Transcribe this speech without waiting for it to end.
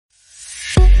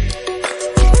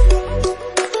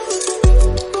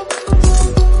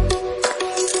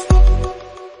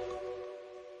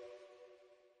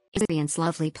experience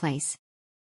lovely place.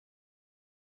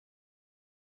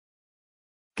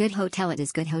 Good hotel. It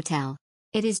is good hotel.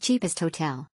 It is cheapest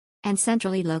hotel. And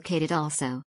centrally located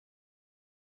also.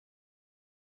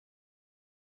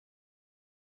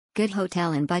 Good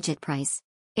hotel and budget price.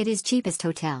 It is cheapest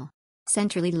hotel.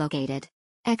 Centrally located.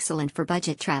 Excellent for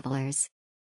budget travelers.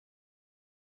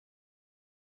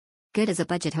 Good as a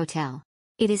budget hotel.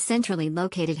 It is centrally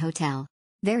located hotel.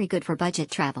 Very good for budget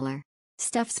traveler.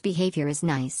 Staff's behavior is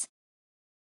nice.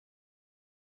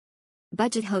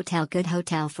 Budget hotel. Good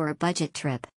hotel for a budget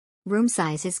trip. Room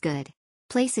size is good.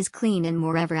 Place is clean and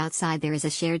moreover outside there is a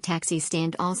shared taxi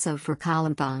stand also for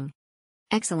Kalimpong.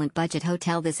 Excellent budget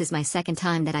hotel. This is my second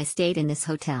time that I stayed in this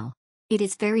hotel. It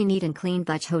is very neat and clean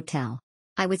budget hotel.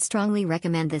 I would strongly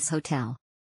recommend this hotel.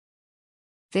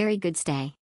 Very good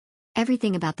stay.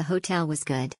 Everything about the hotel was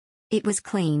good. It was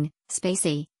clean,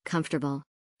 spacey, comfortable.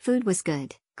 Food was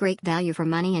good, great value for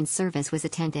money and service was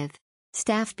attentive.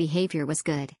 Staff behavior was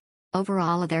good.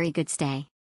 Overall a very good stay.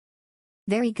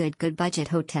 Very good budget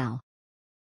hotel.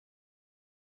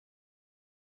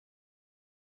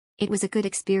 It was a good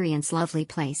experience, lovely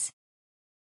place.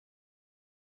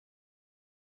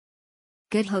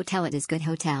 Good hotel. It is good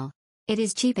hotel. It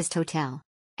is cheapest hotel.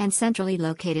 And centrally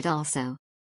located also.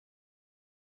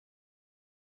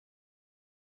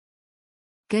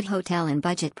 Good hotel and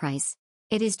budget price.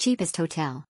 It is cheapest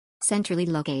hotel. Centrally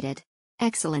located.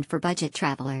 Excellent for budget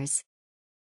travelers.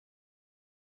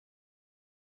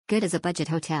 Good as a budget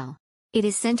hotel. It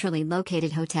is centrally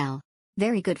located hotel.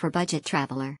 Very good for budget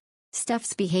traveler.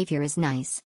 Staff's behavior is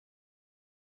nice.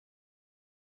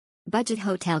 Budget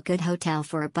hotel. Good hotel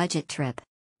for a budget trip.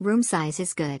 Room size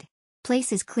is good.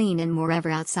 Place is clean and moreover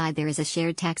outside there is a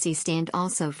shared taxi stand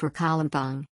also for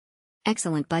Kalimpong.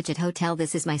 Excellent budget hotel.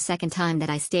 This is my second time that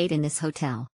I stayed in this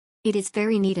hotel. It is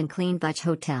very neat and clean budget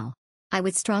hotel. I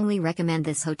would strongly recommend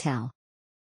this hotel.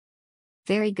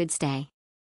 Very good stay.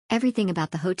 Everything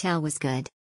about the hotel was good.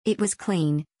 It was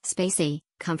clean, spacey,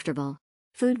 comfortable.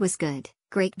 Food was good,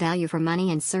 great value for money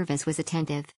and service was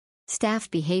attentive. Staff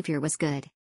behavior was good.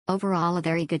 Overall a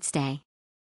very good stay.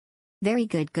 Very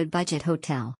good budget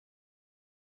hotel.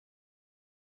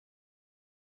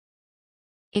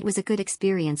 It was a good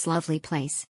experience, lovely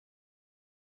place.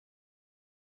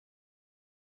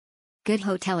 Good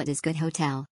hotel. It is good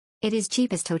hotel. It is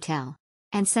cheapest hotel.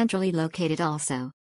 And centrally located also.